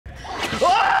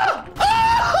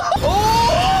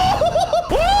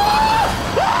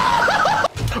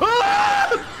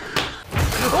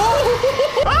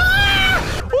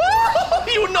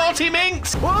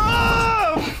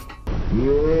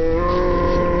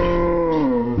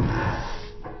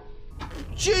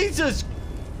Jesus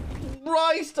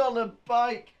Christ on a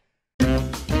bike.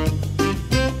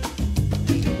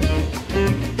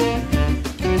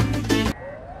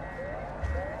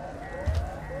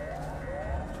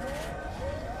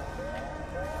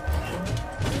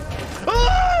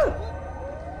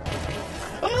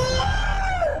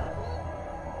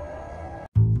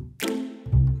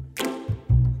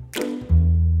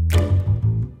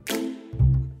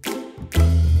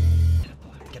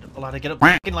 Ladder, get up the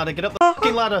fucking ladder, get up the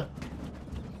fucking ladder.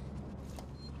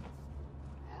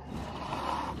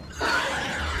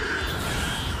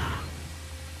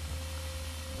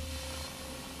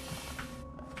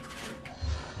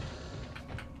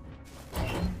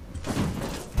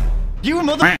 You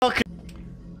motherfucker!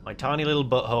 My tiny little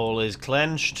butthole is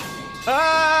clenched.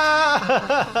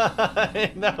 Ah!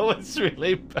 That was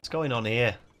really bad. What's going on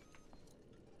here?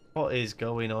 What is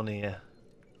going on here?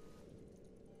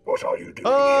 What are you doing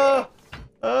here?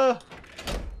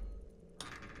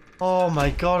 Oh my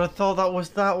god, I thought that was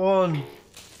that one.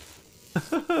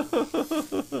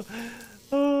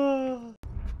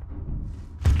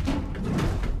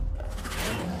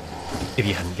 If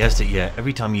you hadn't guessed it yet,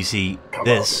 every time you see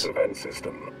this, Come out of the vent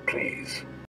system, please.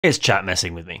 it's chat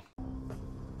messing with me.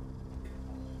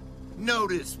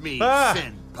 Notice me,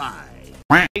 senpai.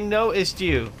 Noticed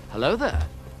you. Hello there.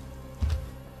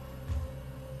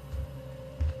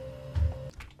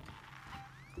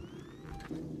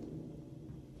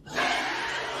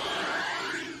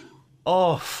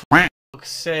 Oh, for fuck's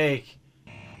sake.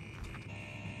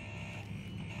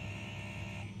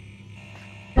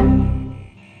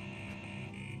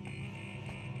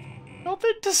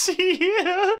 Nothing to see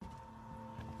here.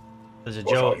 There's a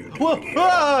joke. Whoa!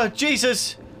 Ah,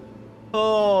 Jesus!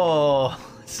 Oh,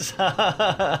 suck.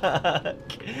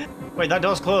 Wait, that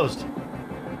door's closed.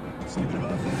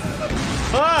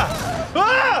 Ah!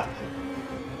 Ah!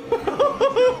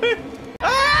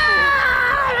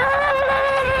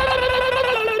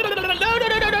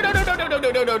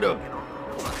 No!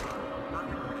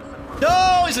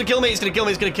 No! He's gonna kill me! He's gonna kill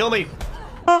me! He's gonna kill me!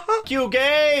 Q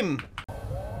game!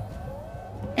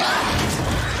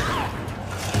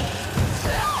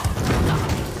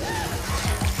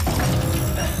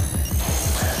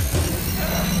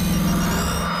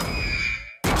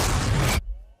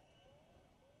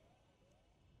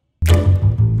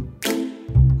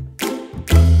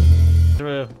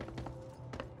 Through a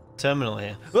terminal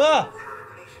here. Ah!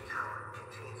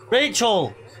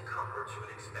 Rachel!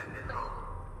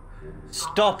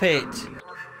 Stop it!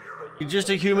 You're just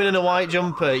a human in a white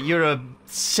jumper. You're a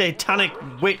satanic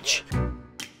witch.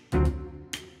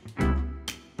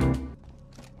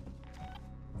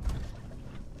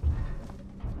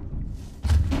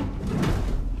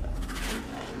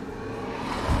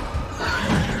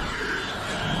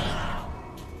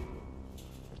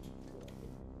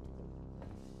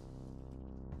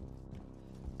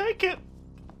 Take it.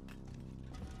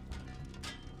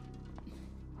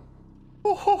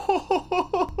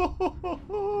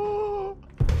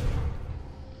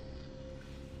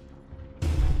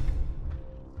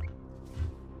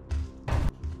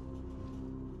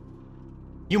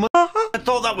 You I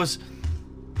thought that was...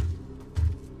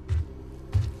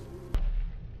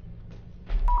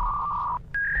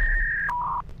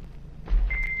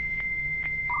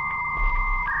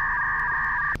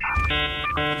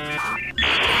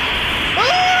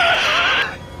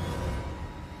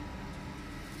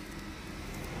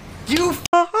 You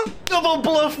double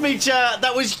bluff me, chat.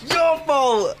 That was your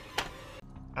fault.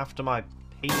 After my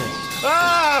penis.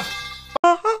 Ah!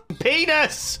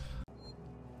 Penis!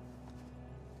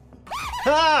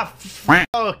 Ah!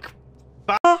 Fuck!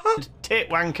 Bastard tit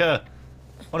wanker!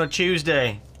 On a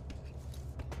Tuesday.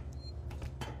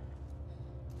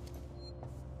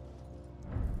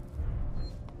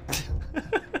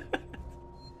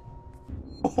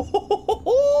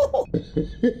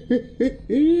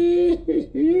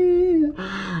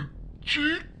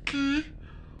 Cheeky.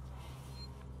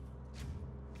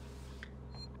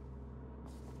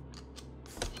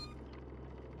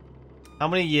 How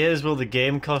many years will the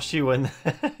game cost you when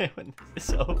when this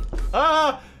is over?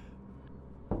 Ah!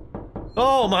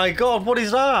 Oh my god, what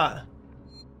is that?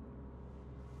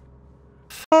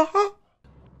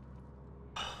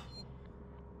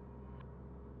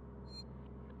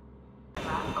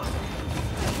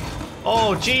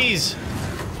 Oh jeez!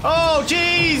 Oh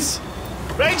jeez!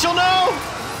 Rachel, no!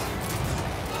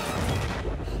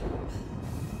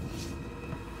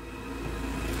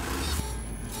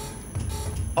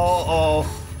 Uh-oh.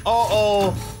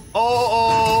 Uh-oh.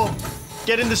 Uh-oh.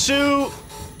 Get in the suit!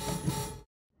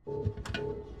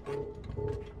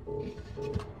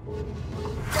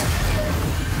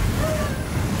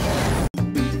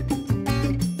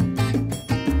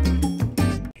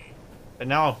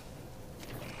 now.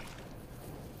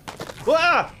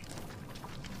 Wah!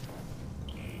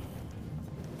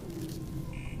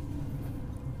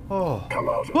 Oh. Come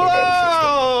out of the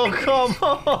Whoa! vent system, Come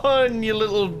please. on, you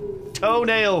little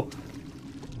toenail.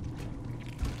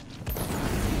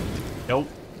 Nope.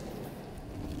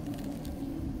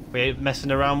 We ain't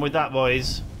messing around with that,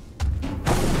 boys.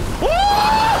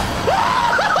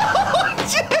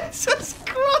 Jesus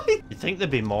Christ! You'd think there'd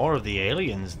be more of the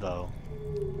aliens, though.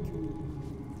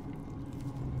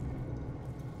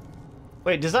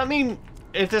 Wait, does that mean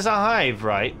if there's a hive,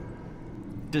 right?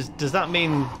 Does that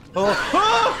mean?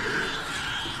 Oh!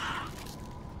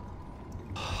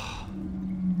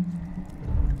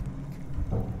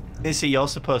 Missy, you're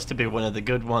supposed to be one of the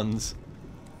good ones.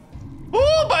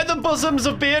 Oh, by the bosoms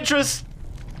of Beatrice!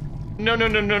 No, no,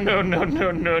 no, no, no, no,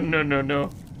 no, no, no, no, no.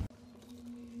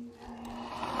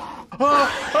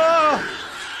 Oh, oh,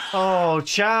 oh,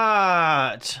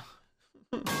 chat.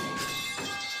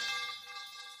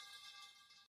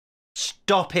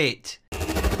 Stop it.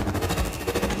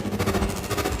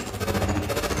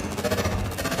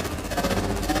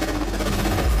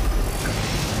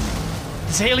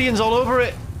 There's aliens all over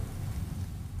it.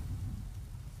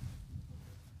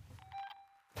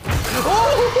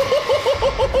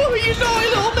 Oh, you naughty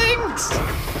little things!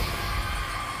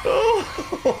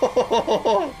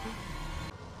 Oh.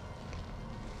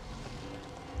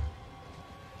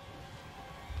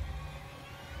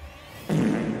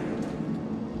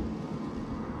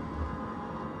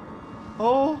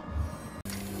 Oh.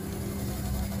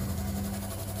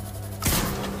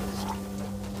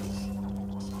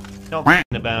 Not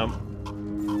f***ing about.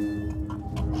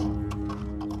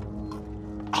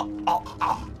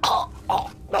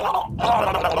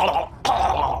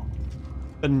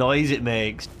 The noise it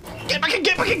makes. Get back and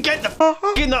get the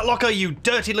f in that locker, you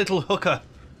dirty little hooker.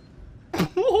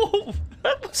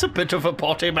 That was a bit of a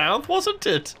potty mouth, wasn't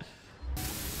it?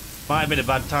 Might have been a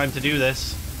bad time to do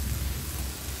this.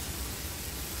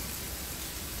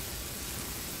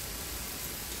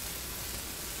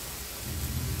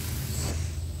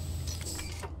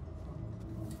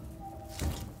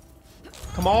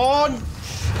 Come on!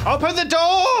 Open the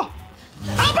door!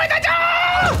 Open the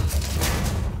door!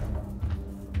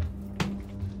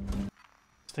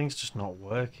 This thing's just not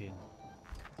working.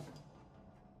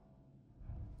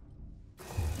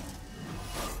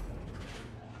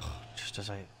 Just as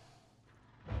I...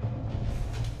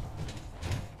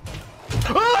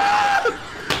 Ah!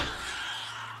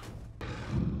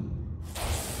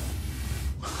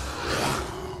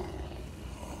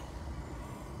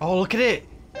 Oh, look at it!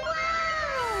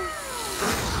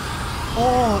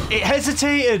 Oh, it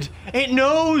hesitated! It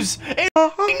knows! It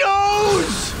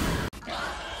knows!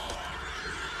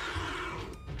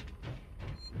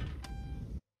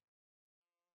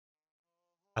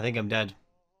 I think I'm dead.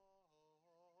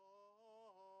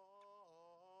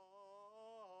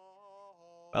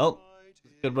 Well,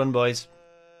 good run, boys.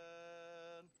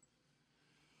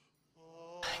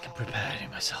 I can prepare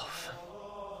myself.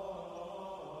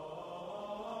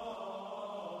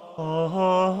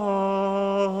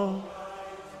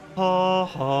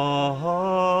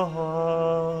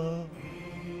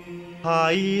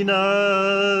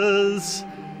 Hyenas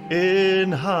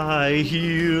in high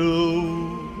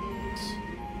heels.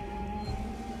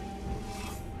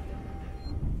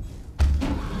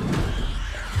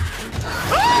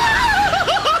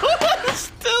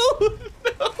 Still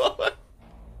no.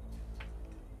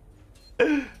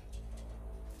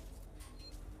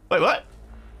 Wait, what?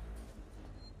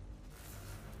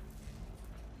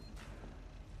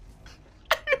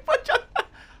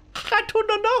 I don't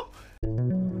know.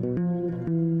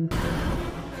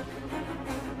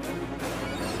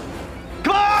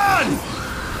 Come on!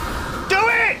 Do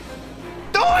it!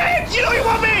 Do it! You know you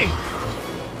want me!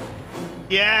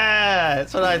 Yeah,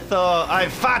 that's what I thought. I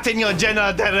fat in your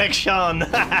general direction.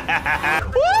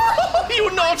 Woo!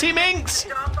 You naughty minx!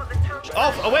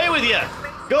 Off, away with you!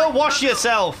 Go wash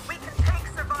yourself! We can take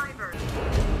survivors.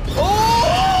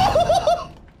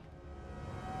 Oh!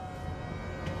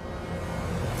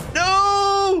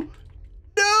 No!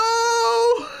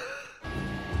 No!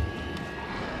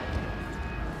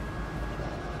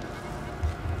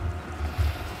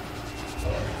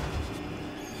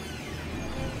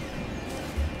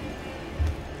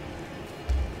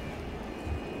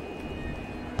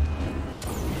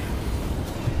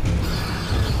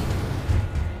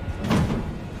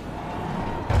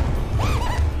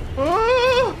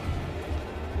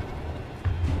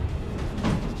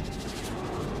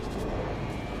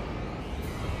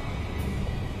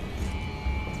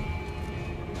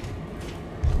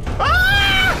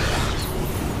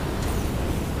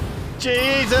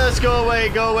 Jesus, go away,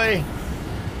 go away.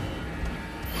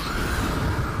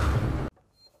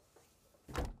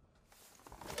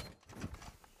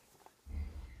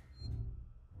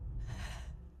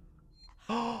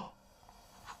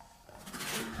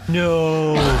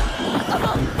 No.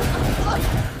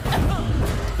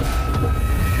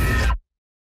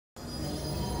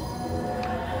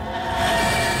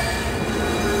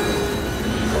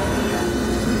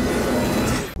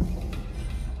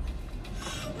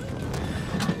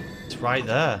 It's right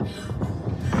there.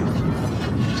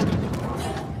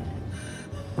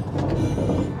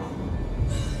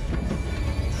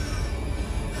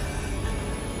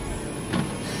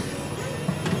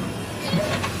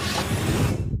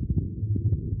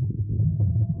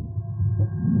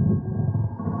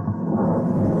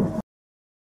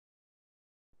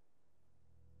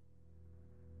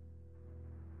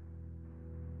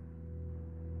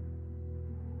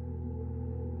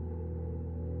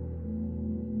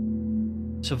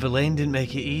 So Verlaine didn't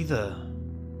make it either.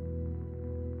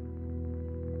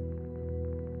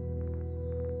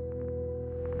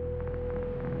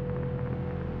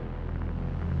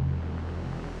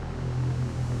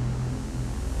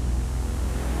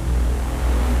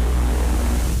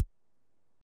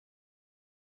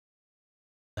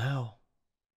 Now.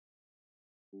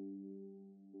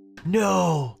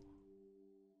 No!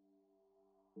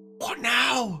 What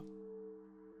now?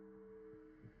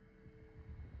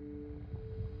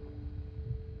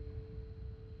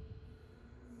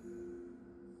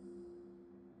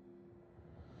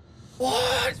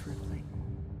 What?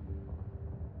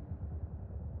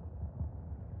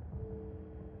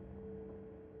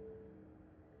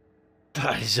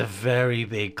 That is a very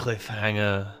big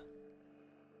cliffhanger.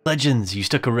 Legends, you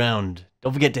stuck around.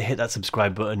 Don't forget to hit that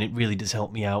subscribe button, it really does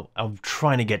help me out. I'm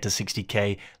trying to get to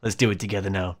 60k. Let's do it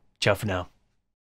together now. Ciao for now.